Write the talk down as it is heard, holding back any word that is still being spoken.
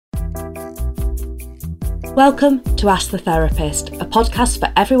Welcome to Ask the Therapist, a podcast for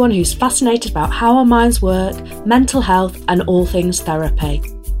everyone who's fascinated about how our minds work, mental health, and all things therapy.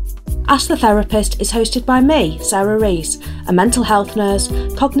 Ask the Therapist is hosted by me, Sarah Rees, a mental health nurse,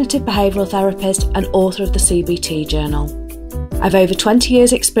 cognitive behavioural therapist, and author of the CBT Journal. I've over 20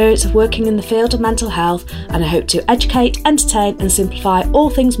 years' experience of working in the field of mental health, and I hope to educate, entertain, and simplify all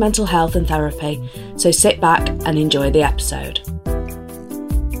things mental health and therapy. So sit back and enjoy the episode.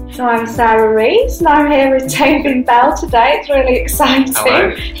 So I'm Sarah Rees and I'm here with Tobin Bell today. It's really exciting.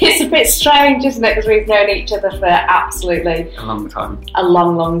 Hello. It's a bit strange, isn't it? Because we've known each other for absolutely a long time. A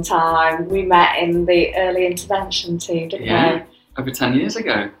long time. We met in the early intervention team, didn't we? Over 10 years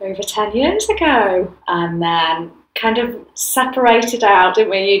ago. Over 10 years ago. And then kind of separated out,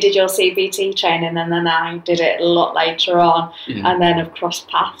 didn't we? You did your CBT training and then I did it a lot later on. Yeah. And then have crossed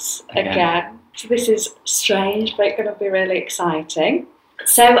paths again. So this is strange, but it's going to be really exciting.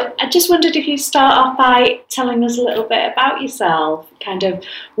 So I just wondered if you start off by telling us a little bit about yourself, kind of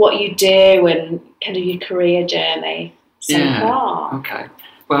what you do and kind of your career journey so far. Okay.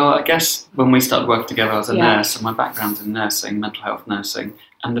 Well, I guess when we started working together, I was a nurse, and my background's in nursing, mental health nursing.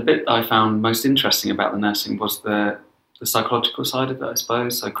 And the bit that I found most interesting about the nursing was the psychological side of it, I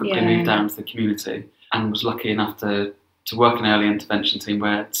suppose. So I quickly moved down to the community and was lucky enough to work in an early intervention team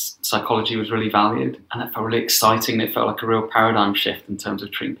where psychology was really valued, and it felt really exciting. It felt like a real paradigm shift in terms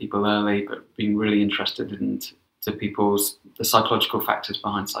of treating people early, but being really interested in the psychological factors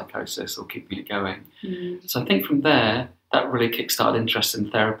behind psychosis or keeping it going. So I think from there, that really kick-started interest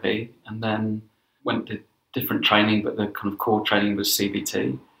in therapy, and then went to different training, but the kind of core training was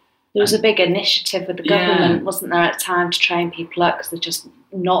CBT. There was a big initiative with the government, wasn't there, at the time to train people up because there's just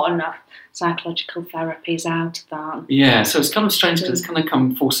not enough psychological therapies out of that. Yeah, so it's kind of strange because it's kind of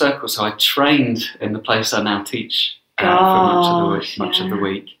come full circle. So I trained in the place I now teach for much of the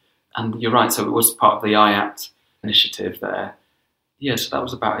week. And you're right, so it was part of the IAPT initiative there. Yeah, so that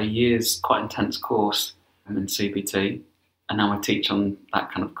was about a year's quite intense course in CBT. And now I teach on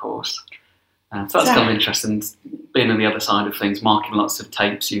that kind of course. So that's kind of interesting, being on the other side of things, marking lots of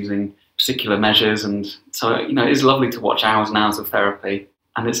tapes using particular measures. And so, it is lovely to watch hours and hours of therapy.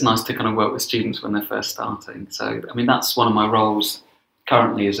 And it's nice to kind of work with students when they're first starting. So, that's one of my roles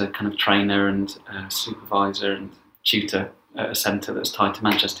currently as a kind of trainer and supervisor and tutor at a centre that's tied to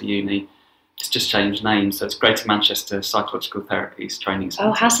Manchester Uni. It's just changed names. So it's Greater Manchester Psychological Therapies Training Centre.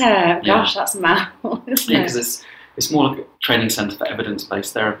 Oh, has it? Gosh, that's a mouthful, isn't it? Yeah, because it's more like a training centre for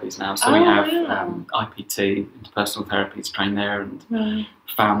evidence-based therapies now. So we have IPT, interpersonal therapies trained there, and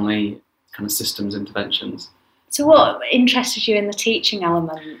family kind of systems interventions. So what interested you in the teaching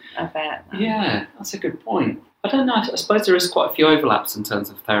element of it? Yeah, that's a good point. I don't know, I suppose there is quite a few overlaps in terms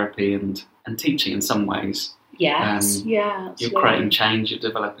of therapy and teaching in some ways. Yes, You're creating change, you're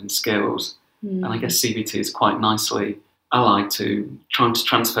developing skills. And I guess CBT is quite nicely allied to trying to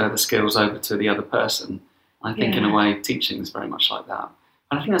transfer the skills over to the other person. I think in a way teaching is very much like that.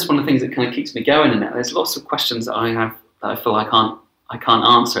 And I think that's one of the things that kind of keeps me going in it. There's lots of questions that I have that I feel I can't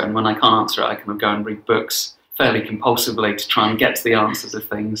answer, and when I can't answer it, I kind of go and read books fairly compulsively to try and get to the answers of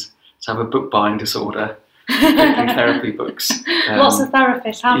things. So I have a book buying disorder, picking therapy books. Lots of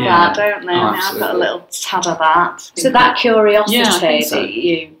therapists have that, don't they? I've got a little tad of that. So that curiosity that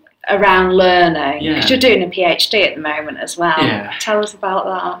you around learning, because you're doing a PhD at the moment as well. Yeah. Tell us about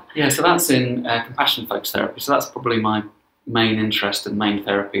that. Yeah, so that's in compassion-focused therapy. So that's probably my main interest and main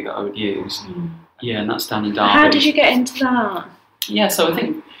therapy that I would use. Yeah, and that's down in Derby. How did you get into that? Yeah, so I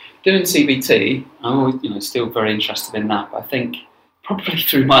think doing CBT, I'm always, still very interested in that. But I think probably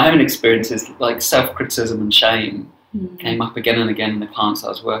through my own experiences, like self-criticism and shame came up again and again in the clients I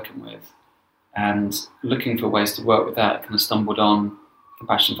was working with. And looking for ways to work with that, kind of stumbled on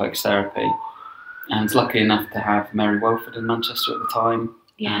compassion-focused therapy, and was lucky enough to have Mary Welford in Manchester at the time,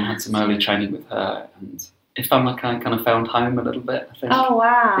 and had some early training with her, and it felt like I kind of found home a little bit, I think. Oh,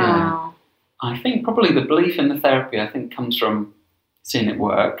 wow. Yeah. I think probably the belief in the therapy, comes from seeing it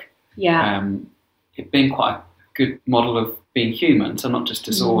work. Yeah. It being quite a good model of being human, so not just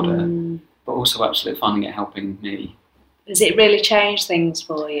disorder, but also actually finding it helping me. Does it really change things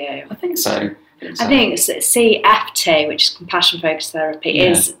for you? I think so. I think CFT, which is compassion-focused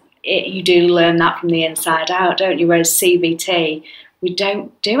therapy, you do learn that from the inside out, don't you? Whereas CBT, we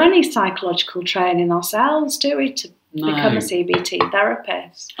don't do any psychological training ourselves, do we, to become a CBT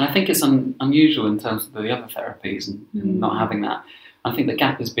therapist? I think it's unusual in terms of the other therapies and not having that. I think the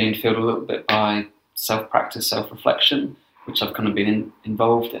gap is being filled a little bit by self-practice, self-reflection, which I've kind of been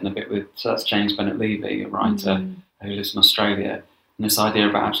involved in a bit with. So that's James Bennett Levy, a writer who lives in Australia. And this idea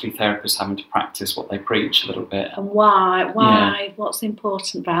about actually therapists having to practice what they preach a little bit. And why? Yeah. What's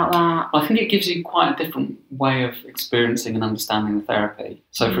important about that? I think it gives you quite a different way of experiencing and understanding the therapy.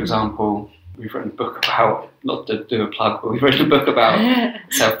 So, for example, we've written a book about, not to do a plug, but we've written a book about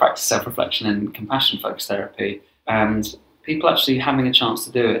self-practice, self-reflection and compassion-focused therapy. And people actually having a chance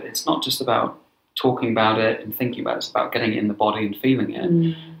to do it. It's not just about talking about it and thinking about it. It's about getting it in the body and feeling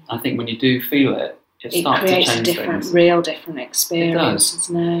it. I think when you do feel it, it starts to change things. It creates a different experience,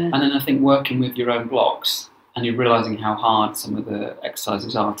 doesn't it? And then I think working with your own blocks and you're realising how hard some of the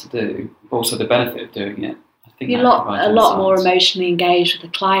exercises are to do, but also the benefit of doing it. I think you're a lot more emotionally engaged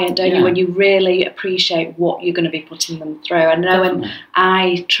with the client, don't you, when you really appreciate what you're going to be putting them through. I know when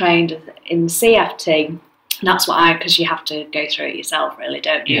I trained in CFT, and that's what because you have to go through it yourself, really,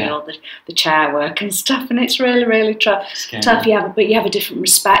 don't you? All the chair work and stuff, and it's really, really tough. But you have a different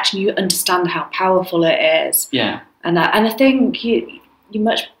respect, and you understand how powerful it is. Yeah. And I think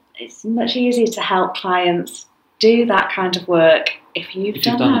it's much easier to help clients do that kind of work if you've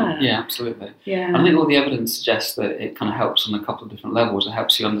done it. Yeah, absolutely. Yeah. And I think all the evidence suggests that it kind of helps on a couple of different levels. It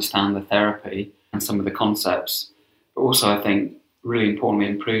helps you understand the therapy and some of the concepts, but also I think really importantly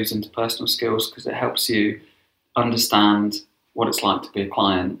improves interpersonal skills because it helps you understand what it's like to be a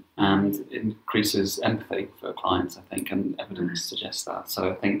client and increases empathy for clients, I think, and evidence suggests that.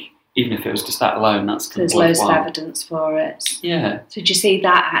 So I think even if it was just that alone, that's kind of worthwhile. There's loads of evidence for it. Yeah. So do you see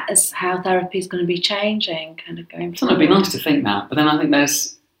that as how therapy is going to be changing, kind of going forward? It'd be nice to think that, but then I think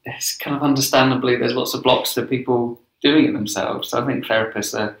it's kind of understandably there's lots of blocks to people doing it themselves. So I think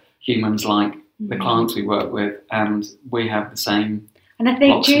therapists are humans like the clients we work with, and we have the same. And I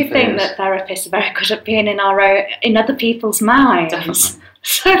think, do you think that therapists are very good at being in other people's minds? Definitely.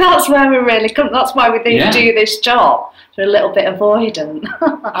 So that's where we really come. That's why we do this job. We're a little bit avoidant.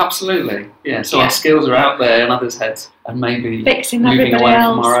 Absolutely. Yeah. So our skills are out there in others' heads, and maybe fixing moving away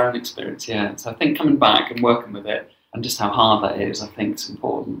from our own experience. Yeah. So I think coming back and working with it, and just how hard that is, I think is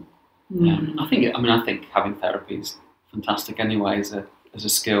important. Yeah. I think having therapy is fantastic anyway as a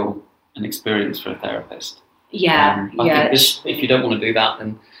skill and experience for a therapist. I think if you don't want to do that,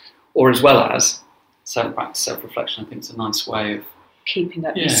 then, or as well as self-practice, self-reflection, I think it's a nice way of keeping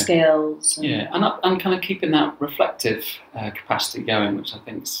up your skills. And kind of keeping that reflective capacity going, which I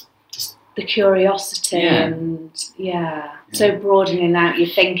think is just the curiosity and so broadening out your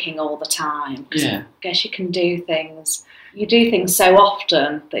thinking all the time. I guess you can do things. You do things so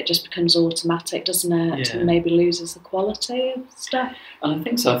often that it just becomes automatic, doesn't it? And maybe loses the quality of stuff. And I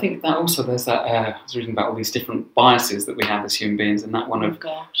think so. I think that also there's that. I was reading about all these different biases that we have as human beings, and that one of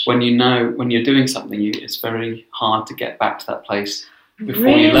when you're doing something, it's very hard to get back to that place before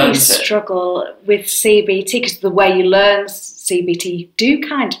you learn it. Struggle with CBT because the way you learn CBT, you do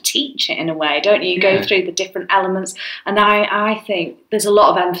kind of teach it in a way, don't you? You go through the different elements, and I think there's a lot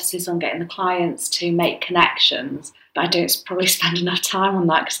of emphasis on getting the clients to make connections. But I don't probably spend enough time on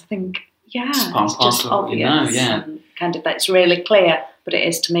that because I think, it's just obvious and kind of that's really clear. But it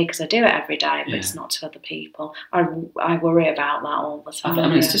is to me because I do it every day, but it's not to other people. I worry about that all the time. I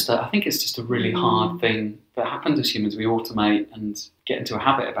think it's just a really hard thing that happens as humans. We automate and get into a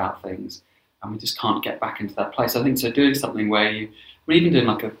habit about things, and we just can't get back into that place. I think so. Doing something where we're even doing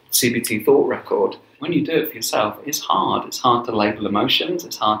like a CBT thought record. When you do it for yourself, it's hard. It's hard to label emotions.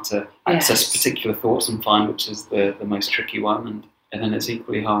 It's hard to access particular thoughts and find which is the most tricky one. And then it's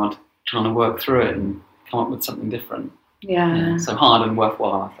equally hard trying to work through it and come up with something different. Yeah. So hard and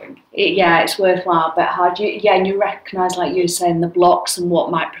worthwhile, I think. It's worthwhile, but hard. And you recognise, like you were saying, the blocks and what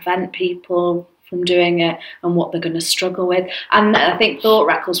might prevent people from doing it and what they're going to struggle with. And I think thought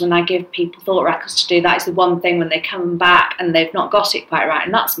records, when I give people thought records to do that, is the one thing when they come back and they've not got it quite right.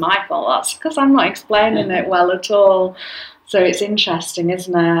 And that's my fault. That's because I'm not explaining it well at all. So it's interesting,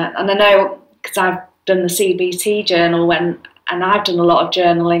 isn't it? And I know, because I've done the CBT journal and I've done a lot of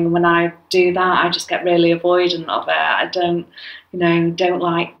journaling. When I do that, I just get really avoidant of it. I don't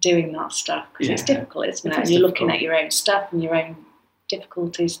like doing that stuff because it's difficult, isn't it? And you're looking at your own stuff and your own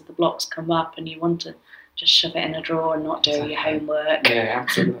difficulties, and the blocks come up, and you want to just shove it in a drawer and not do your homework. Yeah,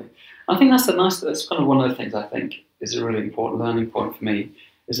 absolutely. I think that's kind of one of the things I think is a really important learning point for me,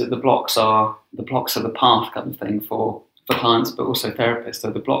 is that the blocks are the path kind of thing for clients, but also therapists. So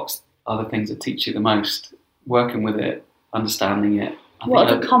the blocks are the things that teach you the most. Working with it, understanding it.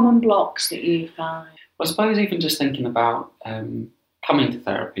 What are the common blocks that you find? I suppose even just thinking about coming to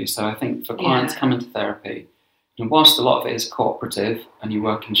therapy. So I think for clients coming to therapy, and whilst a lot of it is cooperative and you're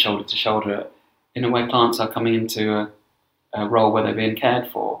working shoulder to shoulder, in a way clients are coming into a role where they're being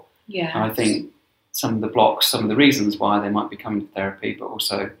cared for. Yeah. And I think some of the blocks, some of the reasons why they might be coming to therapy, but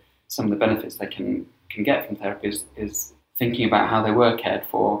also some of the benefits they can get from therapy is thinking about how they were cared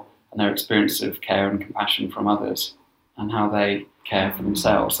for and their experience of care and compassion from others and how they care for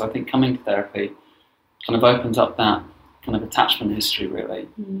themselves. So I think coming to therapy kind of opens up that kind of attachment history, really,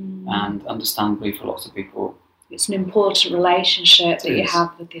 and understandably for lots of people. It's an important relationship that you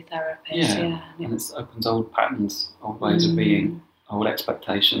have with your therapist. Yeah. And it opens old patterns, old ways of being, old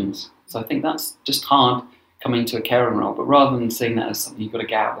expectations. So I think that's just hard coming to a caring role, but rather than seeing that as something you've got to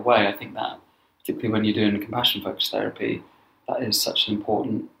get out of the way, I think that, particularly when you're doing compassion-focused therapy, that is such an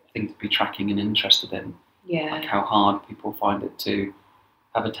important thing to be tracking and interested in. Yeah. Like how hard people find it to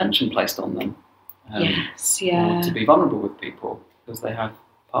have attention placed on them. Or to be vulnerable with people because they have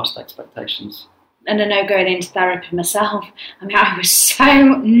past expectations. And I know going into therapy myself, I mean, I was so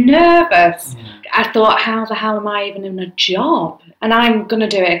nervous. Yeah. I thought, how the hell am I even in a job? And I'm going to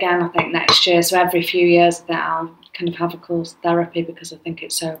do it again, I think, next year. So every few years that I'll kind of have a course of therapy because I think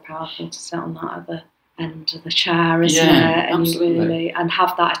it's so powerful to sit on that other end of the chair, isn't it? And absolutely. you really and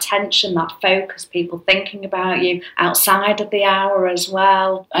have that attention, that focus, people thinking about you outside of the hour as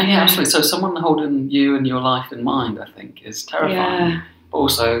well. And absolutely. So someone holding you and your life in mind, I think, is terrifying. Yeah. But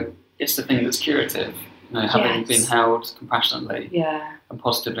also, it's the thing that's curative. Having been held compassionately and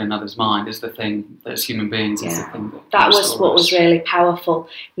positively in others' mind is the thing that as human beings is the thing that was what was really powerful.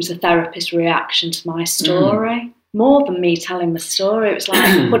 It was the therapist's reaction to my story. More than me telling the story, it was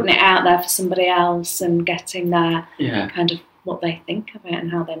like putting it out there for somebody else and getting their kind of what they think of it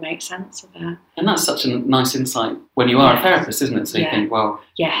and how they make sense of it. And that's such a nice insight when you are a therapist, isn't it? So you think, well,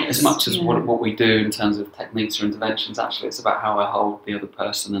 as much as what we do in terms of techniques or interventions, actually it's about how I hold the other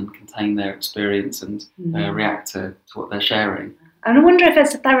person and contain their experience and react to what they're sharing. And I wonder if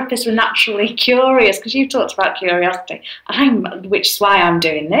as a therapist we're naturally curious, because you've talked about curiosity, which is why I'm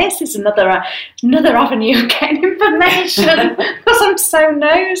doing this. It's another avenue of getting information because I'm so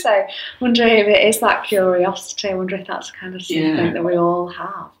nosy. I wonder if it is that curiosity. I wonder if that's kind of something that we all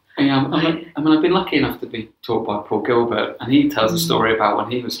have. Yeah, I've been lucky enough to be taught by Paul Gilbert, and he tells a story about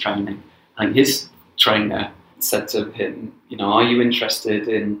when he was training. I think his trainer said to him, are you interested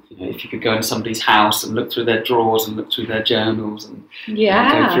in, if you could go in somebody's house and look through their drawers and look through their journals and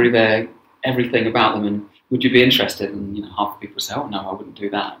go through their everything about them, and would you be interested? And half the people say, oh no, I wouldn't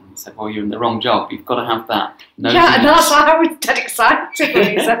do that. And he said, well, you're in the wrong job. You've got to have that nosiness. Yeah, and that's why I was dead excited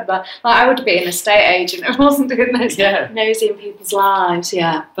when he said that. Like, I would be an estate agent if I wasn't doing this, nosy in people's lives.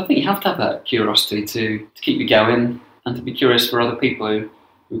 Yeah, I think you have to have that curiosity to keep you going and to be curious for other people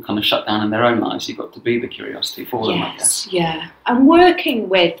who kind of shut down in their own lives. You've got to be the curiosity for them, I guess. Yeah. And working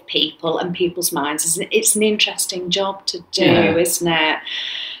with people and people's minds, it's an interesting job to do, isn't it?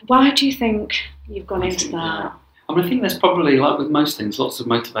 Why do you think you've gone into that? I think there's probably, like with most things, lots of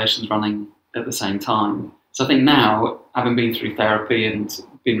motivations running at the same time. So I think now, having been through therapy and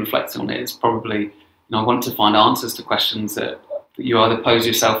been reflecting on it, it's probably, I want to find answers to questions that you either pose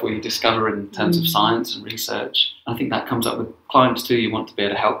yourself or you discover in terms of science and research. I think that comes up with clients too. You want to be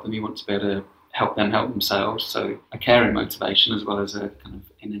able to help them. You want to be able to help them help themselves. So a caring motivation as well as a kind of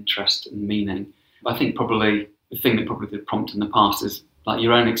an interest and meaning. But I think probably the thing that probably did prompt in the past is like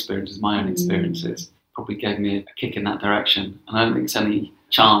your own experiences, my own experiences probably gave me a kick in that direction. And I don't think there's any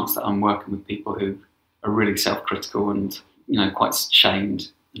chance that I'm working with people who are really self-critical and, quite shamed.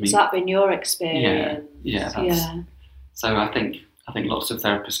 Has that been your experience? Yeah. So I think lots of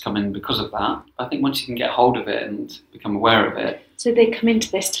therapists come in because of that. I think once you can get hold of it and become aware of it. So they come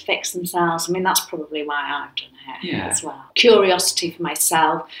into this to fix themselves. I mean, that's probably why I've done it as well. Curiosity for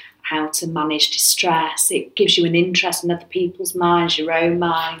myself, how to manage distress. It gives you an interest in other people's minds, your own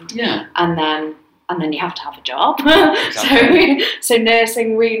mind. Yeah. And then you have to have a job. Exactly. so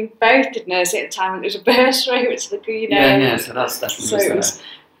nursing, we both did nursing at the time. It was a bursary, which so that's definitely so it was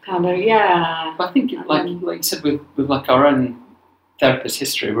kind of, But I think, like you said, with like our own therapist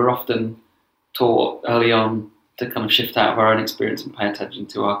history, we're often taught early on to kind of shift out of our own experience and pay attention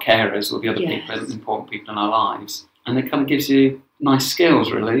to our carers or the other people, important people in our lives. And it kind of gives you nice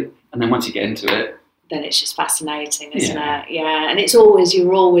skills, really. And then once you get into it, then it's just fascinating, isn't it? Yeah, and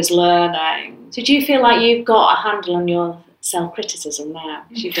you're always learning. So do you feel like you've got a handle on your self-criticism now?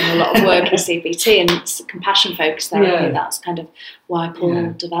 Because you've done a lot of work in CBT and it's compassion-focused therapy. Yeah. That's kind of why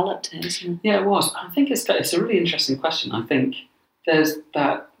Paul developed it, isn't it? Yeah, it was. I think it's a really interesting question. I think there's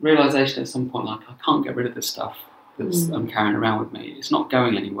that realisation at some point, like, I can't get rid of this stuff that I'm carrying around with me. It's not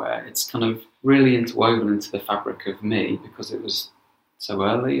going anywhere. It's kind of really interwoven into the fabric of me because it was so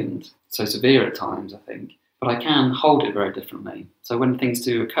early and so severe at times, I think. But I can hold it very differently. So when things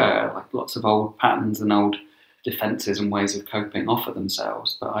do occur, like lots of old patterns and old defences and ways of coping offer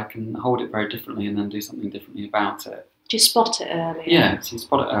themselves, but I can hold it very differently and then do something differently about it. Do you spot it earlier? Yeah, so you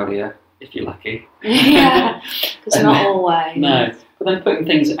spot it earlier. if you're lucky. Yeah, because not always. No, but then putting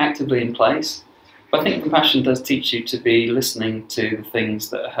things actively in place. But I think compassion does teach you to be listening to the things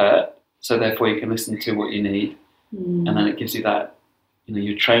that hurt, so therefore you can listen to what you need, and then it gives you that,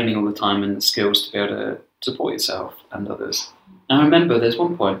 you're training all the time in the skills to be able to support yourself and others. And I remember there's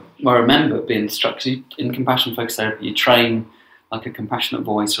one point where I remember being instructed in compassion focused therapy, you train like a compassionate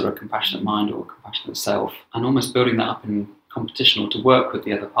voice or a compassionate mind or a compassionate self, and almost building that up in competition or to work with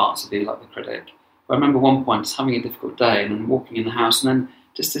the other parts of you, like the critic. But I remember one point just having a difficult day and then walking in the house, and then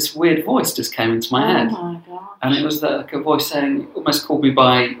just this weird voice just came into my head. Oh my gosh. And it was like a voice saying, almost called me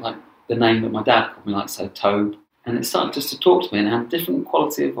by like the name that my dad called me, like so Tobe. And it started just to talk to me and had a different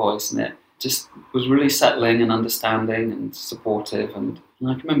quality of voice, and it just was really settling and understanding and supportive. And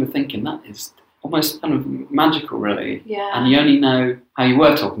I can remember thinking that is almost kind of magical, really. Yeah. And you only know how you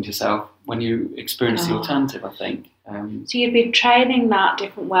were talking to yourself when you experience the alternative, I think. So you'd been training that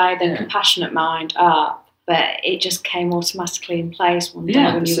different way, the compassionate mind up, but it just came automatically in place one day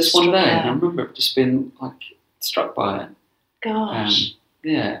when you were struck. One day. And I remember just being like struck by it. Gosh.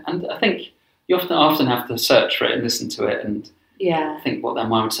 And I think you often have to search for it and listen to it and think what that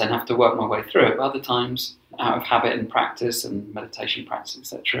mind would say and have to work my way through it. But other times, out of habit and practice and meditation practice,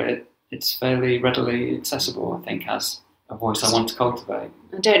 etc., it's fairly readily accessible, I think, as a voice I want to cultivate.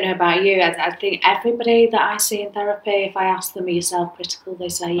 I don't know about you. I think everybody that I see in therapy, if I ask them, are you self-critical, they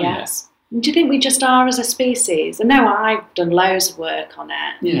say yes. Oh, yeah. Do you think we just are as a species? I know I've done loads of work on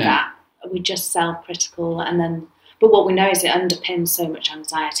it, that we're just self-critical, but what we know is it underpins so much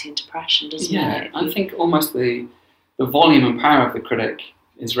anxiety and depression, doesn't it? Yeah, I think almost the volume and power of the critic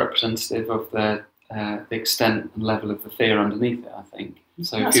is representative of the extent and level of the fear underneath it, I think.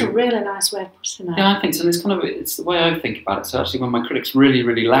 So that's a really nice way of putting it. Yeah, I think so. It's the way I think about it. So actually, when my critic's really,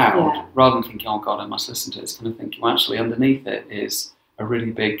 really loud, rather than thinking, oh God, I must listen to it, it's kind of thinking, well, actually, underneath it is a really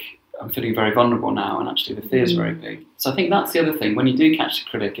big, I'm feeling very vulnerable now, and actually the fear is very big. So I think that's the other thing. When you do catch a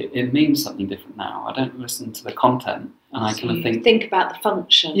critic, it means something different now. I don't listen to the content, and I kind of think about the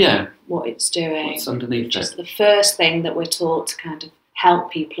function, what it's doing. What's underneath which is the first thing that we're taught to kind of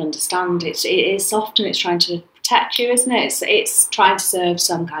help people understand. It is often it's trying to protect you, isn't it? It's trying to serve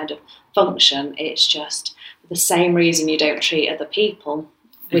some kind of function. It's just the same reason you don't treat other people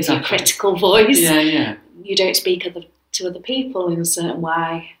with your critical voice. Yeah. You don't speak to other people in a certain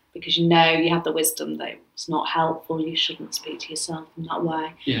way because you know you have the wisdom that it's not helpful. You shouldn't speak to yourself in that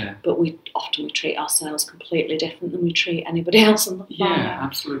way. Yeah. But we treat ourselves completely different than we treat anybody else on the planet. Yeah,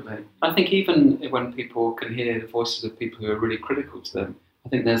 absolutely. I think even when people can hear the voices of people who are really critical to them, I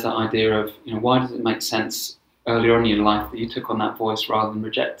think there's that idea of, why does it make sense earlier on in your life that you took on that voice rather than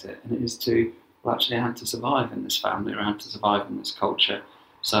reject it? And it is actually I had to survive in this family, or I had to survive in this culture.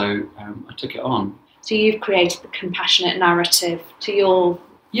 So I took it on. So you've created the compassionate narrative to your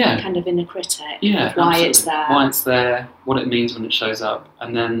kind of inner critic. Yeah, why absolutely. It's there. Why it's there, what it means when it shows up,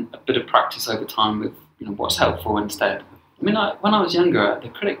 and then a bit of practice over time with what's helpful instead. I mean, when I was younger, the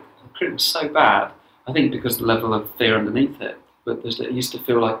critic was so bad, I think because of the level of fear underneath it, but it used to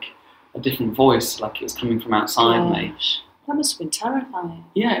feel like a different voice, like it was coming from outside me. That must have been terrifying.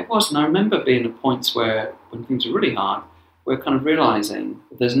 Yeah, it was. And I remember being at points where, when things were really hard, we're kind of realising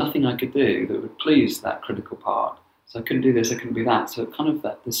that there's nothing I could do that would please that critical part. So I couldn't do this, I couldn't do that. So it kind of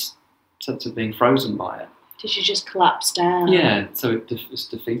this sense of being frozen by it. Did you just collapse down? Yeah, so it's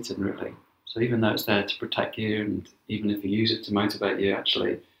defeating, really. So even though it's there to protect you, and even if you use it to motivate you,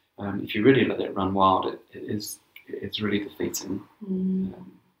 actually, if you really let it run wild, it's really defeating.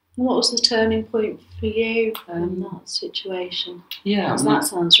 What was the turning point for you in that situation? Yeah, that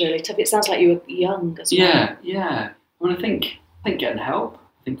sounds really tough. It sounds like you were young as well. Yeah. I mean, I think getting help.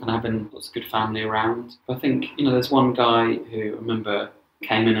 I think having lots of good family around. I think there's one guy who I remember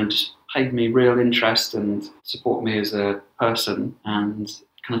came in and just paid me real interest and supported me as a person, and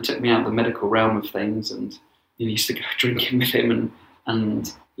kind of took me out of the medical realm of things. And used to go drinking with him,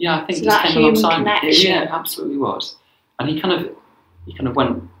 and I think so just that came alongside. Connection. Yeah, absolutely was. And he kind of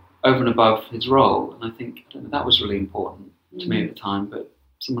went over and above his role, and I think that was really important to me at the time. But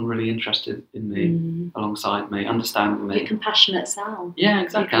someone really interested in me, alongside me, understanding me. Your compassionate self. Yeah,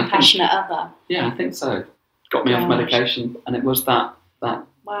 exactly. Your compassionate other. Yeah, I think so. Got me off medication, and it was that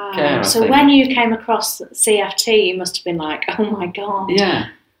wow. care. So when you came across CFT, you must have been like, oh my God. Yeah.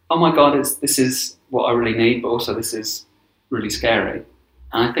 Oh my God, this is what I really need, but also this is really scary.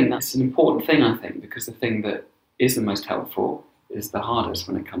 And I think that's an important thing, because the thing that is the most helpful is the hardest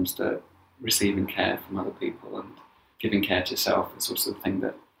when it comes to receiving care from other people and giving care to yourself. It's also the thing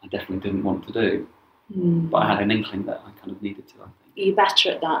that I definitely didn't want to do, but I had an inkling that I kind of needed to, I think. Are you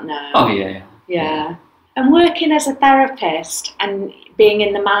better at that now? Oh, yeah. Yeah. And working as a therapist and being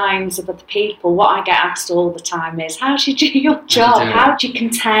in the minds of other people, what I get asked all the time is, how do you do your job? How do you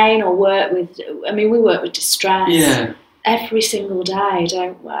contain or work with, we work with distress every single day,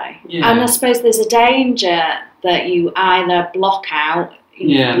 don't we? Yeah. And I suppose there's a danger that you either block out,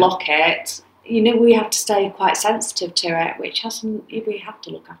 block it. We have to stay quite sensitive to it, we have to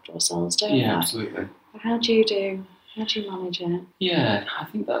look after ourselves, don't we? Yeah, absolutely. How do you manage it? Yeah, I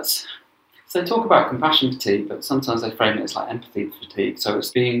think that's... So they talk about compassion fatigue, but sometimes they frame it as like empathy fatigue. So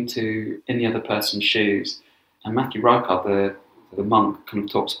it's being in the other person's shoes. And Matthew Ricard, the monk, kind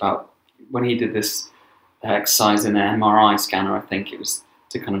of talks about when he did this exercise in an MRI scanner, I think it was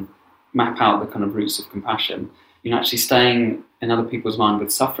to kind of map out the kind of roots of compassion. Actually staying in other people's mind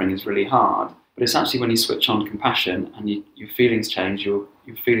with suffering is really hard. But it's actually when you switch on compassion and your feelings change, your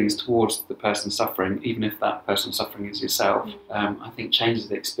feelings towards the person suffering, even if that person suffering is yourself, I think changes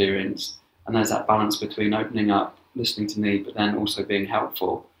the experience. And there's that balance between opening up, listening to me, but then also being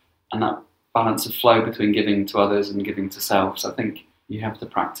helpful. And that balance of flow between giving to others and giving to self. So I think you have to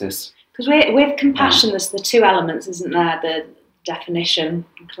practice. Because with compassion, there's the two elements, isn't there? The definition,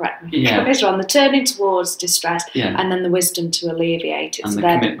 correct me if I get this wrong, the turning towards distress and then the wisdom to alleviate it. And the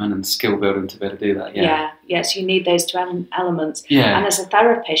commitment and skill building to be able to do that. So you need those two elements. Yeah. And as a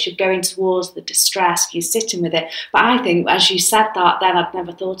therapist, you're going towards the distress, you're sitting with it. But I think, as you said that then, I'd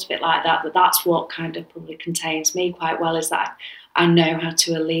never thought of it like that, that's what kind of probably contains me quite well, is that I know how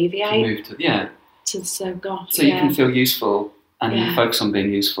to alleviate. To move so you can feel useful and you focus on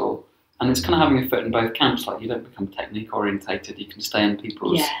being useful. And it's kind of having a foot in both camps, like you don't become technique orientated, you can stay in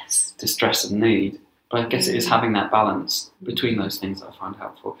people's distress and need. But I guess it is having that balance between those things that I find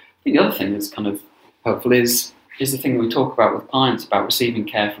helpful. I think the other thing that's kind of helpful is the thing that we talk about with clients about receiving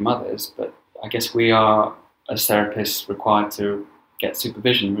care from others, but I guess we are, as therapists, required to get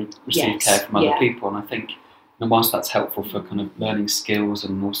supervision, receive care from other people. And I think whilst that's helpful for kind of learning skills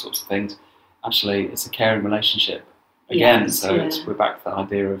and all sorts of things, actually it's a caring relationship again. We're back to that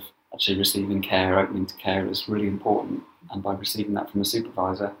idea of actually receiving care, opening to care is really important. And by receiving that from a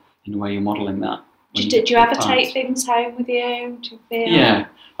supervisor, in a way you're modelling that. Did you ever take things home with you? Do you feel? Yeah.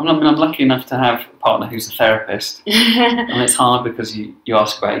 I'm lucky enough to have a partner who's a therapist. And it's hard because you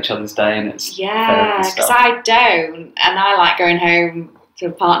ask about each other's day and it's because I don't. And I like going home to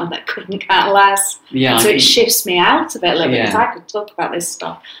a partner that couldn't care less. Yeah, so it shifts me out of it a little bit, because I could talk about this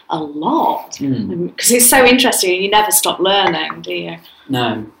stuff a lot. Because it's so interesting and you never stop learning, do you?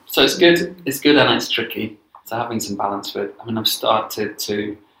 No. So it's good and it's tricky. So having some balance with it. I've started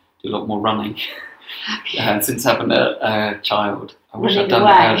to do a lot more running since having a child. I wish I'd done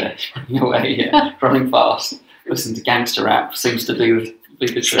that earlier. Running away, running fast. Listen to gangster rap seems to be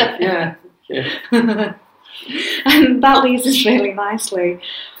the trick. Yeah. And that leads us really nicely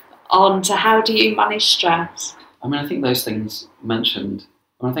on to how do you manage stress? I think those things mentioned.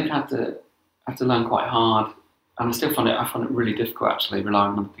 I think I have to learn quite hard. And I still find it really difficult, actually,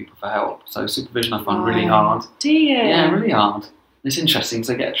 relying on other people for help. So supervision I find really hard. Do you? Yeah, really hard. And it's interesting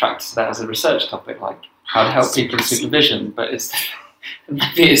because I get attracted to that as a research topic, like how to help people in supervision. But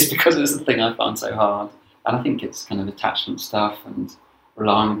maybe it's because it's the thing I find so hard. And I think it's kind of attachment stuff and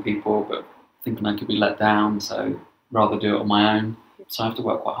relying on people, but thinking I could be let down, so rather do it on my own. So I have to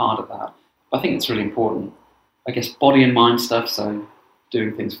work quite hard at that. But I think it's really important. I guess body and mind stuff, so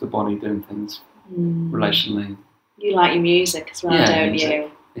doing things for the body, doing things relationally. You like your music as well, don't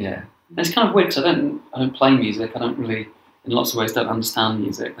you? Yeah. And it's kind of weird because I don't play music. I don't really, in lots of ways, don't understand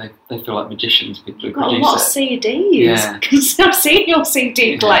music. They feel like magicians, people who produce it. You've got a lot of CDs. Yeah. Because I've seen your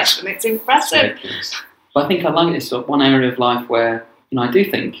CD collection. It's impressive. But I think I like it. It's sort of one area of life where I do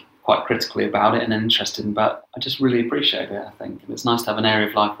think quite critically about it and interested, but I just really appreciate it, I think. And it's nice to have an area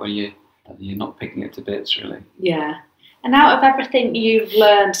of life where you're not picking it to bits, really. Yeah. And out of everything you've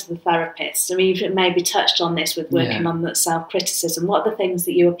learned as a therapist, you've maybe touched on this with working on that self-criticism, what are the things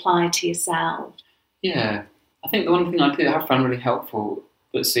that you apply to yourself? Yeah, I think the one thing I have found really helpful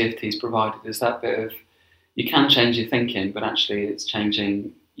that CFT's provided is that bit of, you can change your thinking, but actually it's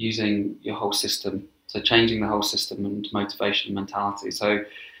using your whole system. So changing the whole system and motivation and mentality. So,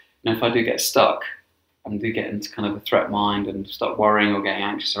 if I do get stuck and do get into kind of a threat mind and start worrying or getting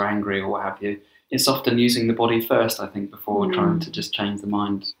anxious or angry or what have you, it's often using the body first, I think, before trying to just change the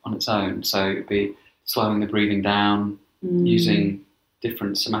mind on its own. So it'd be slowing the breathing down, using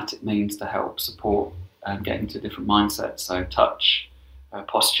different somatic means to help support getting to different mindsets. So touch,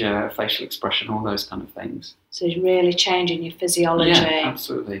 posture, facial expression, all those kind of things. So it's really changing your physiology. Yeah,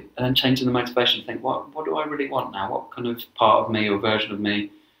 absolutely. And then changing the motivation to think, what do I really want now? What kind of part of me or version of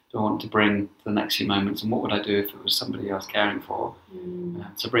me do I want to bring to the next few moments, and what would I do if it was somebody I was caring for?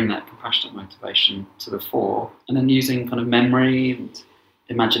 To bring that compassionate motivation to the fore, and then using kind of memory and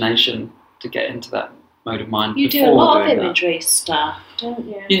imagination to get into that mode of mind. You do a lot of imagery stuff, don't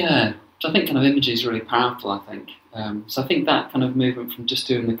you? Yeah, so I think kind of imagery is really powerful, I think. So I think that kind of movement from just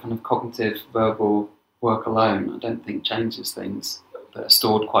doing the kind of cognitive, verbal work alone, I don't think changes things that are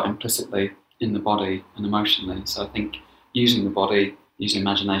stored quite implicitly in the body and emotionally. So I think using the body, using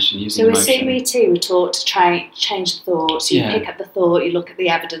imagination, using emotion. So with CBT, we're taught to try change the thought. So you pick up the thought, you look at the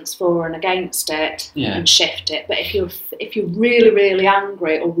evidence for and against it, and shift it. But if you're really, really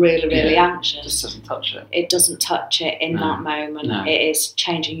angry or really, really anxious, it just doesn't touch it. It doesn't touch it in that moment. No. It is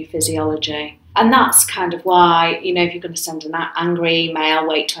changing your physiology. And that's kind of why, if you're going to send an angry email,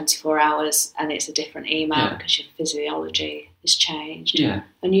 wait 24 hours and it's a different email because your physiology is changed. Yeah.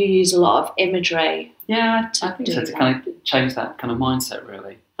 And you use a lot of imagery. Yeah, I think so, to kind of change that kind of mindset,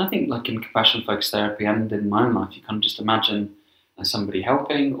 really. I think like in compassion-focused therapy and in my own life, you kind of just imagine somebody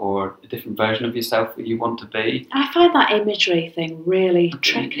helping or a different version of yourself that you want to be. I find that imagery thing really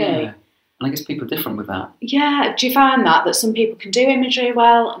tricky. Yeah. And I guess people are different with that. Yeah, do you find that some people can do imagery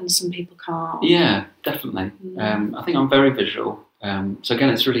well and some people can't? Yeah, definitely. I think I'm very visual. So again,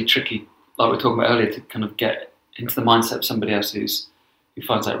 it's really tricky, like we were talking about earlier, to kind of get into the mindset of somebody else who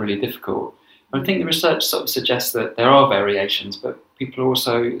finds that really difficult. But I think the research sort of suggests that there are variations, but people are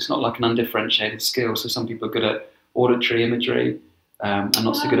also, it's not like an undifferentiated skill. So some people are good at auditory imagery and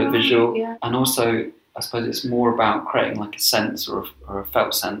not so good at visual. Yeah. And also, I suppose it's more about creating like a sense or a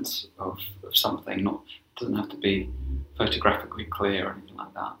felt sense of something. It doesn't have to be photographically clear or anything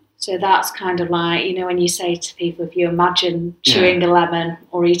like that. So that's kind of like, when you say to people, if you imagine chewing a lemon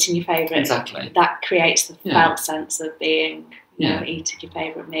or eating your favourite, exactly, that creates the felt sense of being, eating your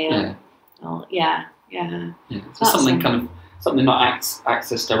favourite meal. Yeah. Oh, So something not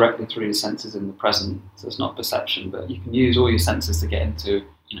accessed directly through your senses in the present. So it's not perception, but you can use all your senses to get into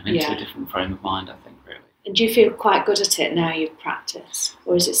a different frame of mind, I think, really. And do you feel quite good at it now you've practiced?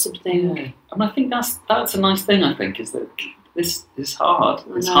 Or is it something... Yeah. I think that's a nice thing, I think, is that this is hard.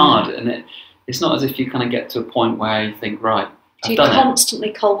 It's hard, and it's not as if you kind of get to a point where you think, right, so you're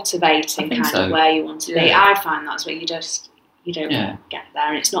constantly cultivating of where you want to be. I find that's where you don't get there,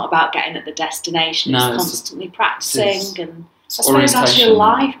 and it's not about getting at the destination. It's constantly practicing, and I suppose as your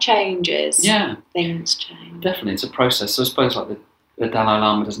life changes, things change. Definitely, it's a process. So I suppose like the Dalai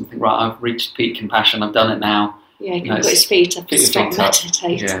Lama doesn't think, right, I've reached peak compassion, I've done it now. Yeah, he can put his feet up and stop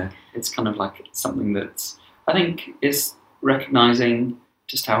meditating. Yeah, it's kind of like something that's, I think, is recognising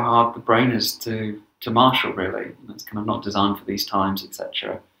just how hard the brain is to marshal, really. It's kind of not designed for these times,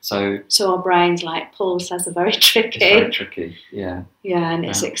 etc. So our brains, like Paul says, are very tricky. It's very tricky, yeah. Yeah, and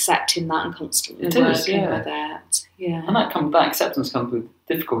it's accepting that and constantly working with it. Yeah. And that acceptance comes with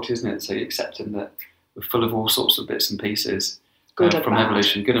difficulty, isn't it? So you're accepting that we're full of all sorts of bits and pieces from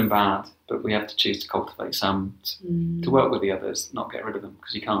evolution, good and bad, but we have to choose to cultivate some to work with the others, not get rid of them,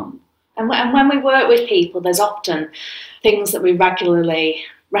 because you can't. And when we work with people, there's often things that we regularly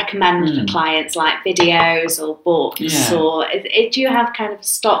recommend for clients, like videos or books, or do you have kind of a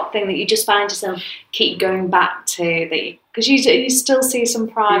stock thing that you just find yourself keep going back to, because you still see some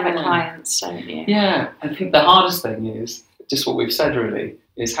private clients, don't you? Yeah, I think the hardest thing is just what we've said, really,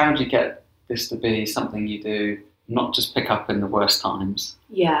 is how do you get this to be something you do, not just pick up in the worst times,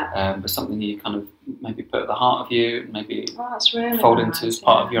 but something you kind of maybe put at the heart of you, maybe that's really fold into as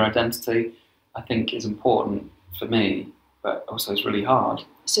part of your identity, I think is important for me, but also is really hard.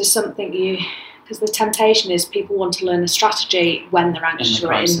 So something because the temptation is people want to learn a strategy when they're anxious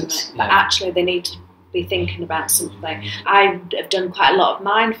or in it, but actually they need to be thinking about something. I have done quite a lot of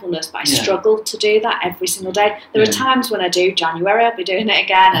mindfulness, but I struggle to do that every single day. There are times when I do. January, I'll be doing it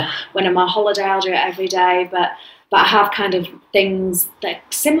again, and when I'm on holiday, I'll do it every day, but I have kind of things that are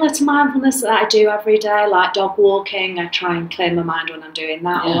similar to mindfulness that I do every day, like dog walking. I try and clear my mind when I'm doing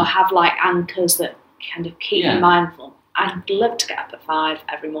that, or I have like anchors that kind of keep me mindful. I'd love to get up at 5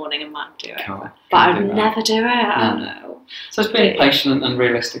 every morning and might do it, but I'd never do it. I don't know. So it's being patient and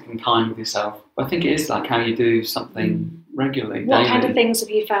realistic and kind with yourself. But I think it is like how you do something regularly. What kind of things have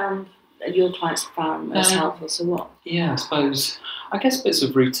you found that your clients have found most helpful? So what? Yeah, I guess bits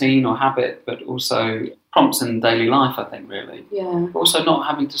of routine or habit, but also prompts in daily life, I think, really. Yeah. But also not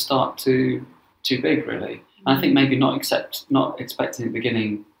having to start too big, really. And I think maybe not expecting at the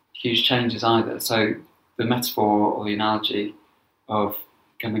beginning huge changes either. So the metaphor or the analogy of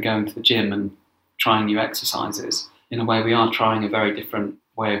kind of going to the gym and trying new exercises, in a way we are trying a very different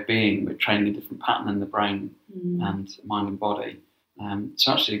way of being. We're training a different pattern in the brain and mind and body.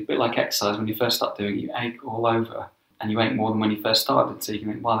 So actually, a bit like exercise, when you first start doing it, you ache all over. and you ate more than when you first started. So you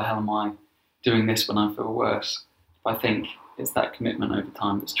can think, why the hell am I doing this when I feel worse? But I think it's that commitment over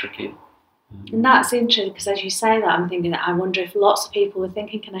time that's tricky. And that's interesting, because as you say that, I'm thinking that I wonder if lots of people were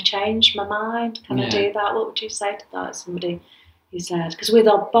thinking, can I change my mind? Can I do that? What would you say to that as somebody who said, because with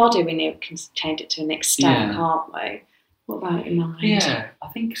our body we know we can change it to an extent, can't we? What about your mind? Yeah, I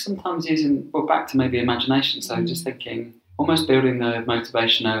think sometimes back to maybe imagination, so just thinking, almost building the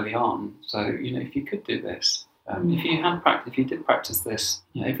motivation early on. So, if you could do this, if you did practice this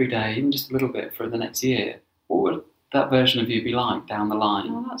every day, even just a little bit for the next year, what would that version of you be like down the line?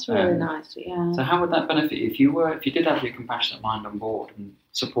 Oh, that's really nice. Yeah. So how would that benefit you if you did have your compassionate mind on board and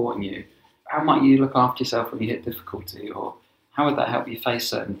supporting you? How might you look after yourself when you hit difficulty, or how would that help you face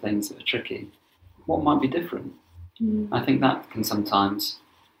certain things that are tricky? What might be different? I think that can sometimes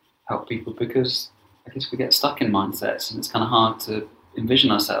help people, because I guess we get stuck in mindsets, and it's kind of hard to envision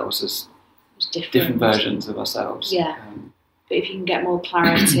ourselves as different versions of ourselves. Yeah. But if you can get more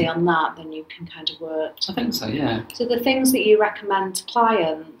clarity on that, then you can kind of work. I think so, yeah. So the things that you recommend to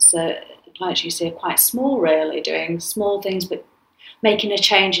clients you see are quite small, really, doing small things, but making a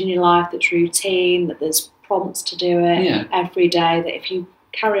change in your life that's routine, that there's prompts to do it every day, that if you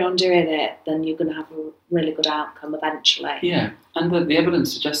carry on doing it, then you're going to have a really good outcome eventually. Yeah, and the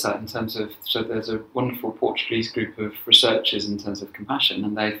evidence suggests that in terms of, so there's a wonderful Portuguese group of researchers in terms of compassion,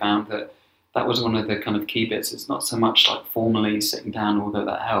 and they found that was one of the kind of key bits. It's not so much like formally sitting down, although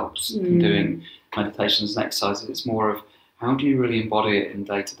that helps, and doing meditations and exercises. It's more of, how do you really embody it in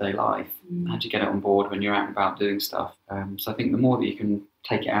day-to-day life? How do you get it on board when you're out and about doing stuff? So I think the more that you can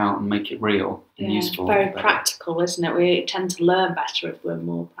take it out and make it real and useful. Very practical, isn't it? We tend to learn better if we're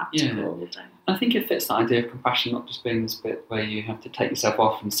more practical. Yeah. I think it fits the idea of compassion, not just being this bit where you have to take yourself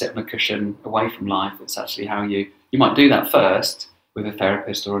off and sit on a cushion away from life. It's actually how you might do that first with a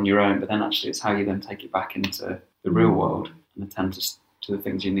therapist or on your own, but then actually it's how you then take it back into the real world and attend to the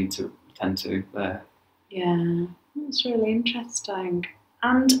things you need to attend to there. Yeah, that's really interesting.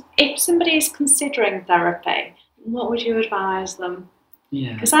 And if somebody is considering therapy, what would you advise them?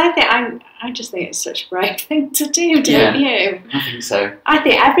 Yeah. Because I just think it's such a great thing to do, don't you? I think so. I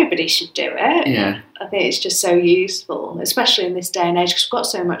think everybody should do it. Yeah. I think it's just so useful, especially in this day and age, because we've got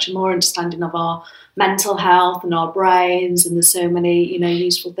so much more understanding of our mental health and our brains, and there's so many,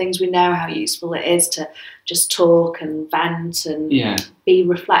 useful things. We know how useful it is to just talk and vent and be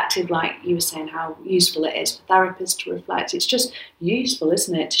reflective, like you were saying, how useful it is for therapists to reflect. It's just useful,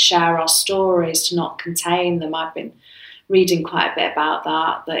 isn't it, to share our stories, to not contain them. I've been reading quite a bit about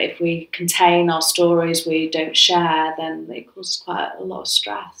that if we contain our stories, we don't share, then it causes quite a lot of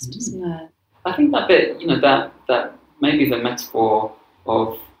stress, doesn't it? I think that bit, that maybe the metaphor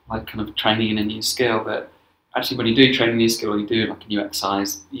of like kind of training in a new skill, that actually when you do train a new skill, or you do like a new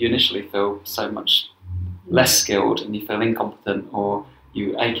exercise, you initially feel so much less skilled and you feel incompetent, or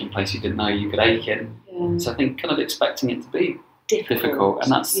you ache in places you didn't know you could ache in. Yeah. So I think kind of expecting it to be difficult,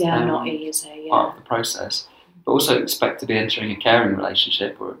 and that's not easy. Part of the process. But also expect to be entering a caring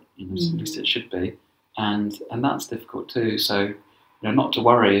relationship, or at least it should be, and that's difficult too. So not to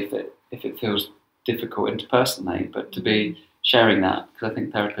worry if it feels difficult interpersonally, but to be sharing that, because I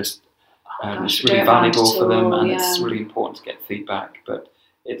think therapists it's really valuable for them, and it's really important to get feedback. But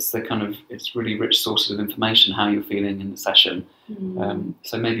it's it's really rich sources of information how you're feeling in the session.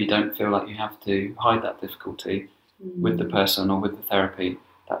 So maybe you don't feel like you have to hide that difficulty with the person or with the therapy.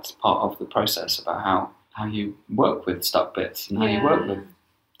 That's part of the process about how you work with stuck bits and how you work with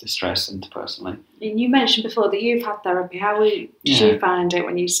distress interpersonally. And you mentioned before that you've had therapy. How did you find it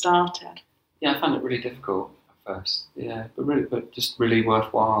when you started? Yeah, I found it really difficult at first. Yeah, but just really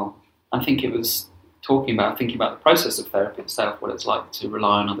worthwhile. I think it was thinking about the process of therapy itself, what it's like to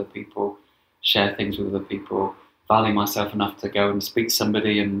rely on other people, share things with other people, value myself enough to go and speak to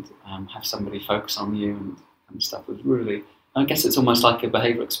somebody and have somebody focus on you and stuff. Was really, I guess it's almost like a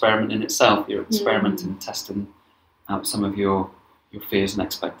behavioural experiment in itself. You're experimenting, testing out some of your fears and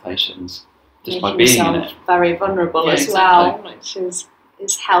expectations just by being in it. Very vulnerable as well, which is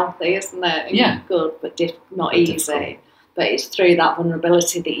healthy, isn't it? And good, but not easy. Difficult. But it's through that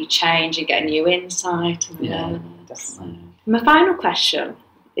vulnerability that you change, you get a new insight. And definitely. So. My final question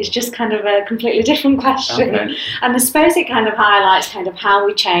is just kind of a completely different question. Okay. And I suppose it kind of highlights kind of how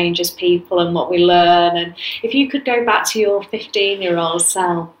we change as people and what we learn. And if you could go back to your 15-year-old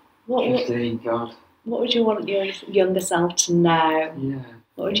self, what would you want your younger self to know? Yeah.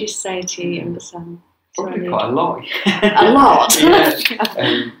 What would you say to your younger self? Probably quite a lot. A lot?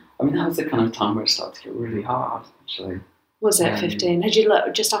 I mean, that was the kind of time where it started to get really hard, actually. Was it 15? Had you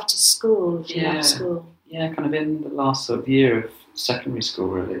just after school? Yeah, kind of in the last sort of year of secondary school,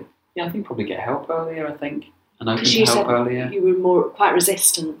 really. Yeah, I think probably get help earlier, I think. and open to help earlier. You were quite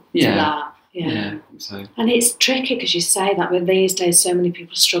resistant to that. Yeah, so. And it's tricky because you say that, but these days so many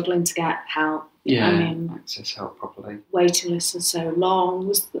people are struggling to get help. Access help properly. Waiting lists are so long.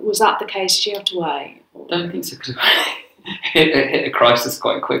 Was that the case? Did you have to wait? I don't think so, because it hit a crisis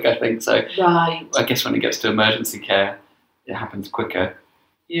quite quick, I think. So right. I guess when it gets to emergency care, it happens quicker.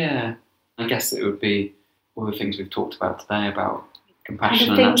 Yeah, I guess it would be all the things we've talked about today about compassion.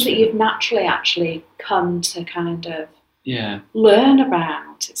 And the things that you've naturally actually come to kind of learn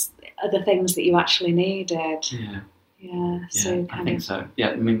about are the things that you actually needed. So I think so. Yeah,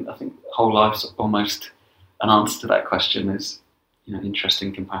 I mean, I think whole life's almost an answer to that question is, interest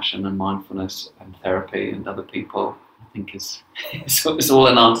in compassion and mindfulness and therapy and other people. I think it's all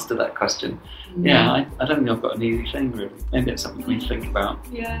an answer to that question. I don't think I've got an easy thing really. Maybe it's something we think about.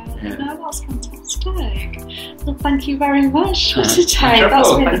 No, that's fantastic. Well, thank you very much for today.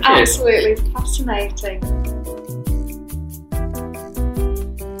 That's been absolutely fascinating.